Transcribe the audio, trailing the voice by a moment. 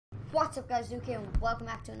What's up guys, Luke here and welcome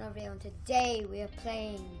back to another video, and today we are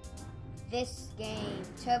playing this game,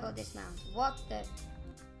 Turbo Dismount. What the?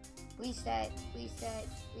 Reset.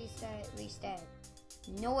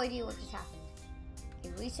 No idea what just happened.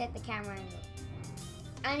 Okay, reset the camera angle.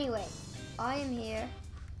 Anyway, I am here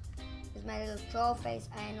with my little troll face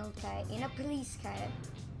Arnold car in a police car.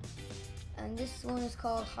 And this one is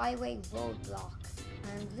called Highway Roadblock.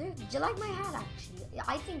 And do you like my hat actually?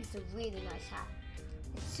 I think it's a really nice hat.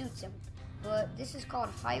 It suits him. But this is called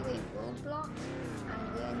Highway Roadblock.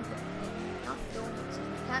 And we're in the, not donuts, I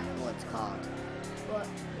can't remember what it's called. But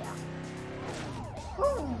yeah.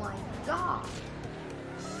 Oh my god.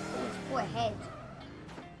 Oh, his poor head.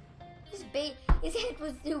 His head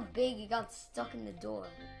was too big, he got stuck in the door.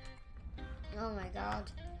 Oh my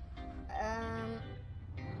god.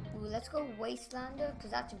 Ooh, let's go Wastelander,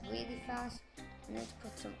 because that's really fast. And let's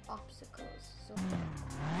put some obstacles. So,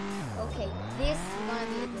 okay, this is gonna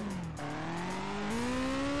be a good one.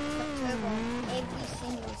 Put turbo on every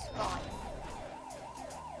single spot.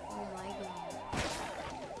 Oh my god.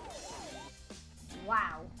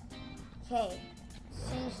 Wow. Okay,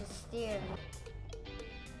 change the steering.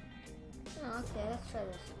 Oh, okay, let's try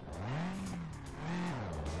this.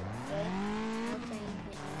 Okay,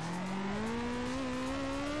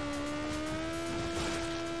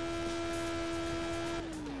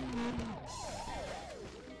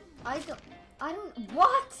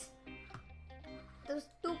 what? Those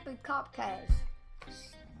stupid cop cars.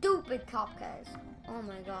 Stupid cop cars. Oh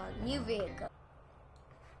my god, new vehicle.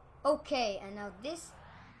 Okay, and now this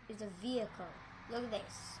is a vehicle. Look at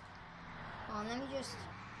this. Let me just,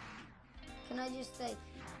 can I just like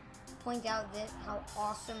point out this, how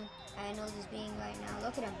awesome Arnold is being right now.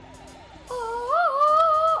 Look at him.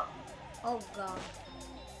 Oh, oh god.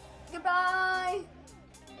 Goodbye.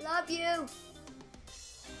 Love you.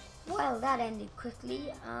 Well, that ended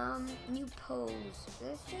quickly. New pose.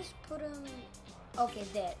 Let's just put him. Okay,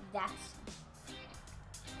 there. That's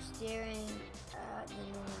steering. No.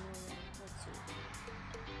 Let's see.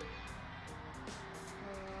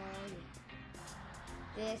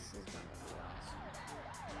 This is gonna be awesome.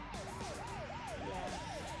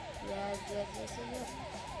 Yes.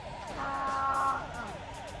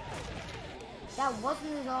 That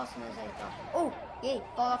wasn't as awesome as I thought. Oh, yay!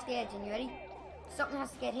 Fall off the edge. And you ready? Something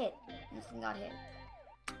has to get hit. Nothing got hit.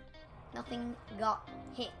 Nothing got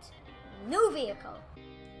hit. New vehicle.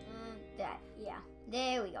 Yeah.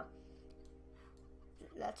 There we go.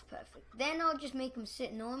 That's perfect. Then I'll just make him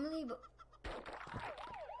sit normally, but...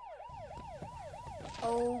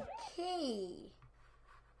 Okay.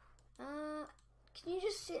 Can you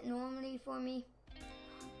just sit normally for me?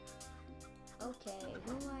 Okay,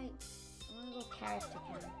 I'm gonna go character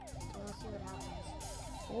cam. I wanna see what happens.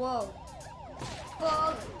 Whoa.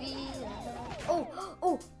 Full speed.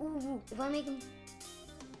 Oh, if I make him,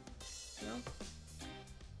 no,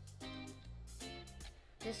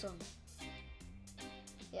 this one,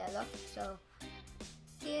 yeah, look, so,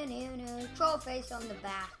 troll face on the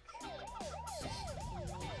back,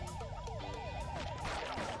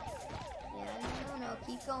 yeah, no,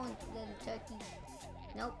 keep going, little turkey,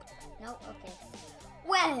 nope, okay,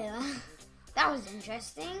 well, that was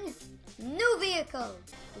interesting. New vehicle.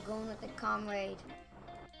 We're going with the Comrade.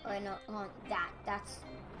 Or no, that's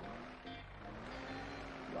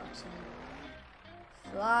what's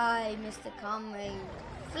in. Fly, Mr. Comrade.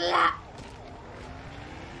 Flap.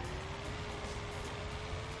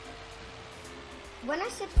 When I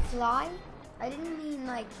said fly, I didn't mean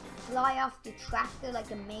like fly off the tractor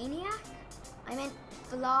like a maniac. I meant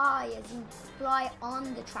fly as in fly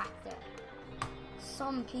on the tractor.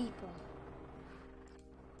 Some people.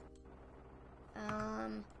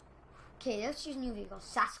 Okay, let's choose new vehicle.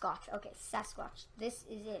 Sasquatch. Okay, Sasquatch. This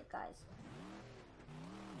is it, guys.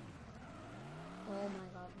 Oh my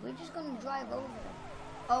god. We're just gonna drive over them.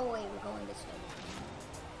 Oh wait, we're going this way.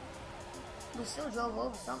 We still drove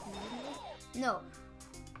over something, didn't we? No.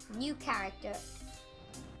 New character.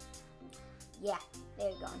 Yeah,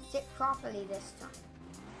 there you go. And sit properly this time.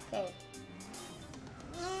 Okay.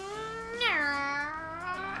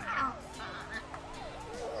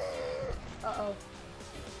 Uh-oh.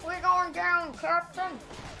 We're going down, Captain!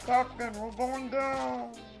 Captain, we're going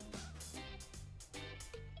down!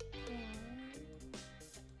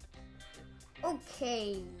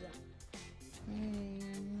 Okay.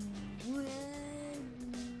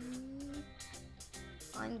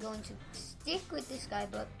 I'm going to stick with this guy,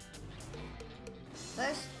 but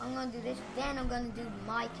first I'm going to do this, then I'm going to do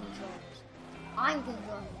my controls. I'm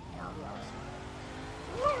controlling it. That'll be awesome.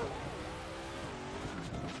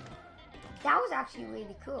 That was actually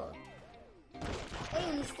really cool. Hey,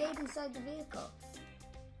 and he stayed inside the vehicle.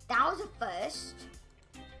 That was a first.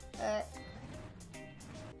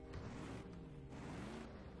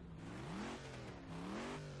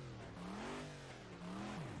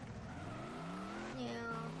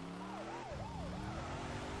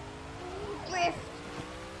 Drift.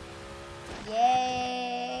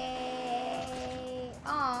 Yay!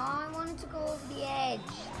 Aw, I wanted to go over the edge.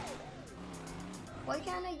 Why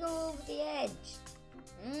can't I go over the edge?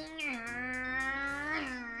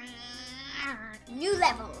 New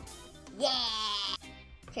level. Yeah!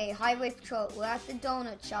 Okay, highway patrol. We're at the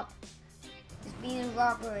donut shop. There's been a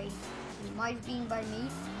robbery. It might have been by me.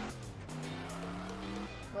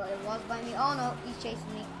 Well, it was by me. Oh no, he's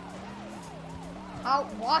chasing me. Oh,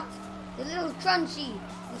 what? The little crunchy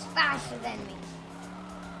is faster than me.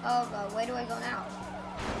 Oh god, where do I go now?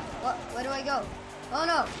 What? Where do I go? Oh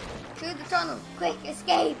no! Through the tunnel! Quick,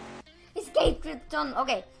 escape! Escape through the tunnel!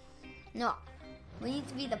 Okay. No. We need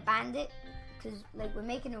to be the bandit. Because, like, we're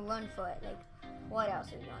making a run for it. Like, what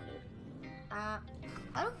else are we gonna do?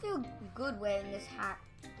 I don't feel good wearing this hat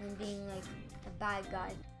and being, like, a bad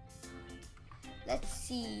guy. Let's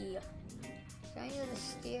see. Can I do the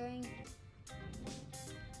steering?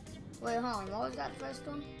 Wait, hold on. What was that first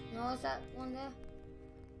one? What was that one there?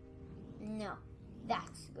 No.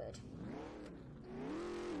 That's good.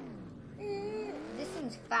 This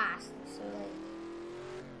thing's fast. So, like,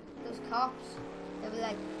 those cops, they'll be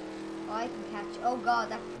like, oh, I can catch you. Oh, God,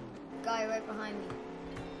 that guy right behind me.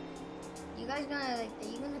 You guys gonna, like,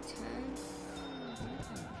 are you gonna turn?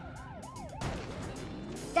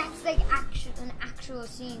 That's, like, an actual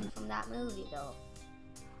scene from that movie, though.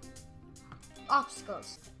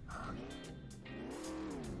 Obstacles. Come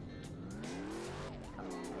on,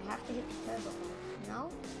 I have to hit the turbo.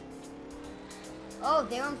 No? Oh,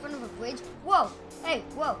 they're in front of a bridge. Whoa! Hey,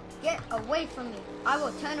 whoa! Get away from me! I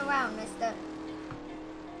will turn around, mister.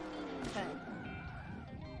 Turn.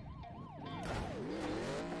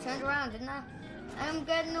 I turned around, didn't I? I'm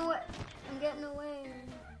getting away. I'm getting away.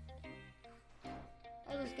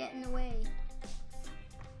 I was getting away.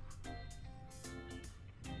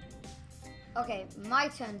 Okay, my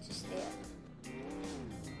turn to steer.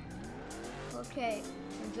 Okay,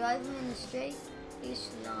 I'm driving in a straight-ish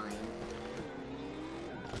line.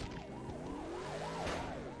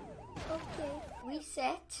 Okay,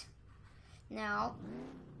 reset. Now.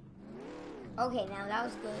 Okay, now that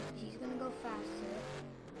was good. She's gonna go faster.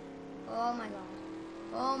 Oh my god.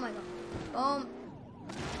 Oh my god.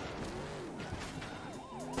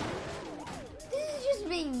 This is just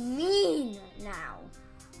being mean now.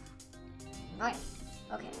 Alright,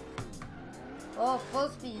 okay. Oh, full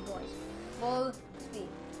speed, boys. Full speed.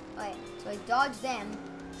 Alright, so I dodge them.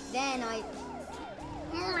 Then I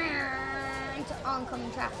into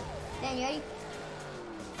oncoming traffic. Then you ready?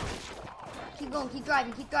 Keep going, keep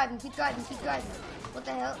driving, keep driving, keep driving, keep driving. What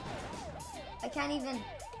the hell? I can't even.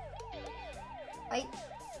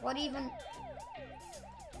 What even?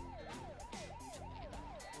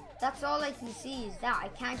 That's all I can see is that. I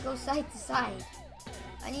can't go side to side.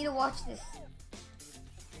 I need to watch this.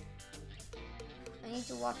 I need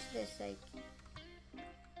to watch this, like.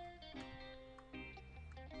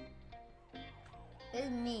 This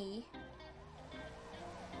is me.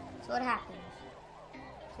 So what happens?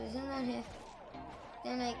 So isn't that here?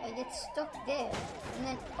 Then I get stuck there. And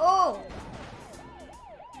then, oh!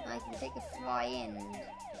 I can take a fly in. And,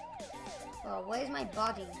 well, where's my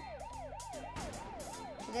body?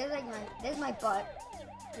 So there's like there's my butt.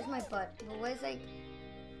 There's my butt. But where's like,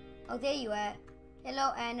 oh, there you are.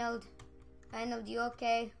 Hello, Arnold. Arnold, you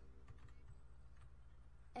okay?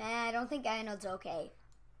 I don't think Arnold's okay.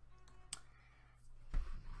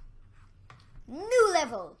 New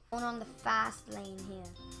level! Going on the fast lane here.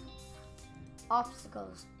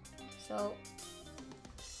 Obstacles. So,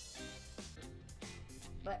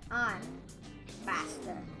 but I'm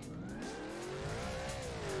faster.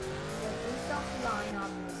 We'll boost off the line,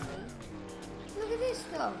 obviously. Look at this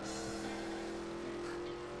though.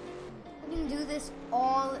 We can do this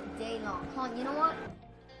all day long. Hold on, you know what?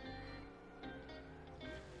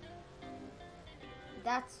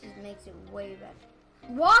 That just makes it way better.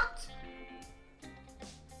 What?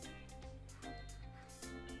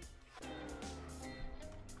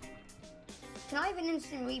 Can I have an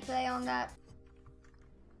instant replay on that?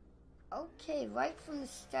 Okay, right from the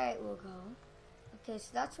start we'll go. Okay, so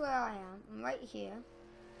that's where I am. I'm right here.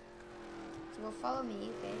 So we'll follow me,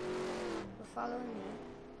 okay? We're following me.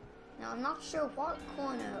 Now I'm not sure what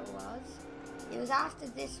corner it was. It was after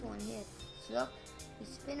this one here. So look, you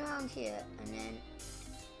spin around here and then...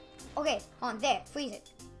 Okay, on there, freeze it.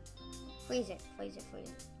 Freeze it, freeze it,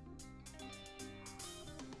 freeze it.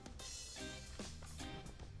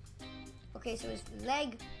 Okay, so it's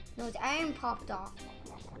leg, No, his arm popped off.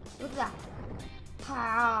 Look at that.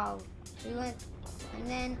 Pow. We went, and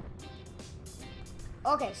then.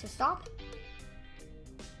 Okay, so stop.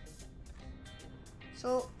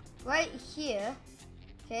 So right here,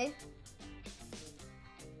 okay.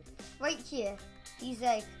 Right here, he's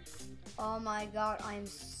like, oh my god, I'm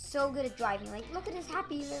so good at driving. Like, look at his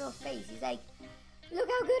happy little face. He's like, look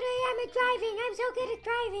how good I am at driving. I'm so good at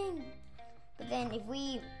driving. But then if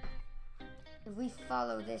we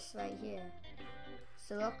follow this right here,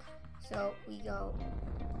 so look, so we go.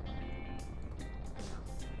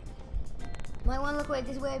 Might want to look away.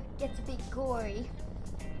 This is where it gets a bit gory.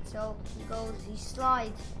 So he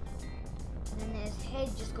slides, and then his head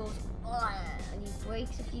just goes, and he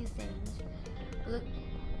breaks a few things. Look,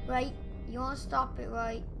 right, you want to stop it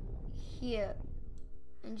right here,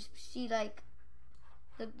 and just see, like,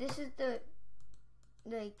 look, this is the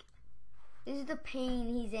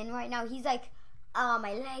pain he's in right now. He's like,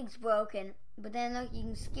 my leg's broken. But then look, you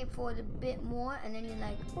can skip forward a bit more, and then you're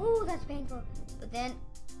like, oh, that's painful. But then,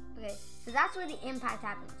 okay, so that's where the impact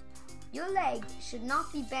happens. Your leg should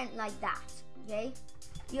not be bent like that, okay?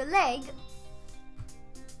 Your leg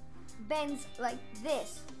bends like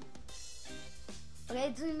this, okay?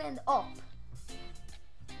 It doesn't bend up,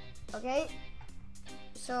 okay?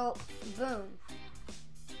 So, boom.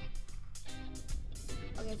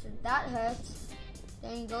 Okay, so that hurts.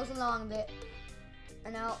 Then he goes along a bit.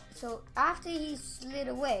 And now, so after he slid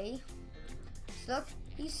away, look,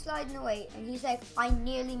 he's sliding away, and he's like, I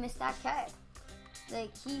nearly missed that car.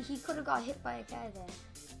 Like, he could have got hit by a car there.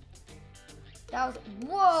 That was,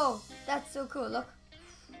 whoa, that's so cool, look.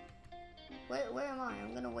 Where am I?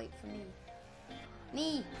 I'm gonna wait for me.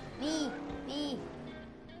 Me.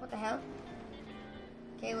 What the hell?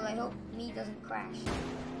 Okay, well, I hope me doesn't crash.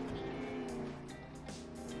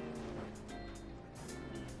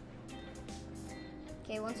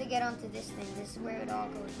 Okay, once I get onto this thing, this is where it all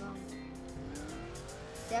goes wrong.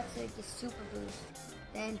 That's like the super boost.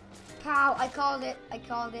 Then, pow, I called it.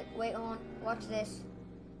 Wait on, watch this.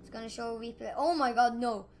 It's gonna show a replay. Oh my god,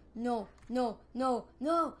 no.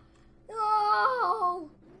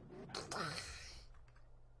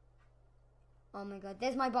 Oh my god,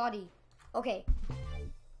 there's my body. Okay.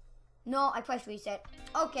 No, I pressed reset.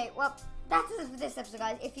 Okay, well, that's it for this episode,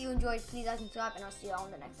 guys. If you enjoyed, please like and subscribe, and I'll see you all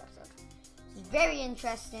in the next episode. It's very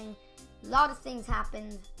interesting. A lot of things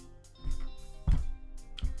happened.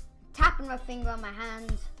 Tapping my finger on my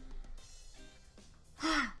hand.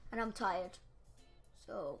 And I'm tired.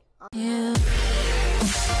 So, yeah.